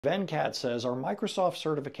Venkat says, are Microsoft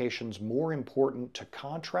certifications more important to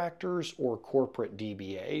contractors or corporate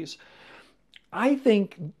DBAs? I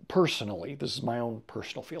think personally, this is my own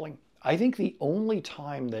personal feeling, I think the only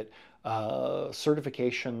time that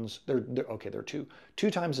certifications, there are two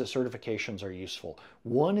times that certifications are useful.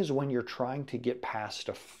 One is when you're trying to get past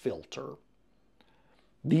a filter.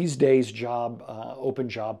 These days, open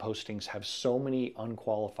job postings have so many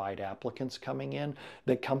unqualified applicants coming in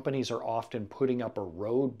that companies are often putting up a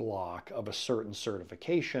roadblock of a certain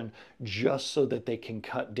certification just so that they can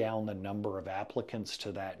cut down the number of applicants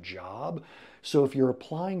to that job. So if you're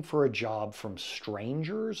applying for a job from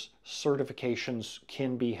strangers, certifications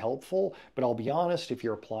can be helpful. But I'll be honest, if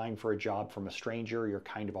you're applying for a job from a stranger, you're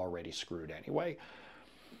kind of already screwed anyway.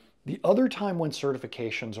 The other time when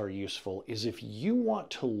certifications are useful is if you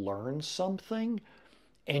want to learn something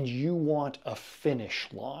and you want a finish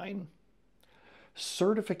line.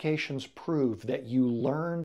 Certifications prove that you learned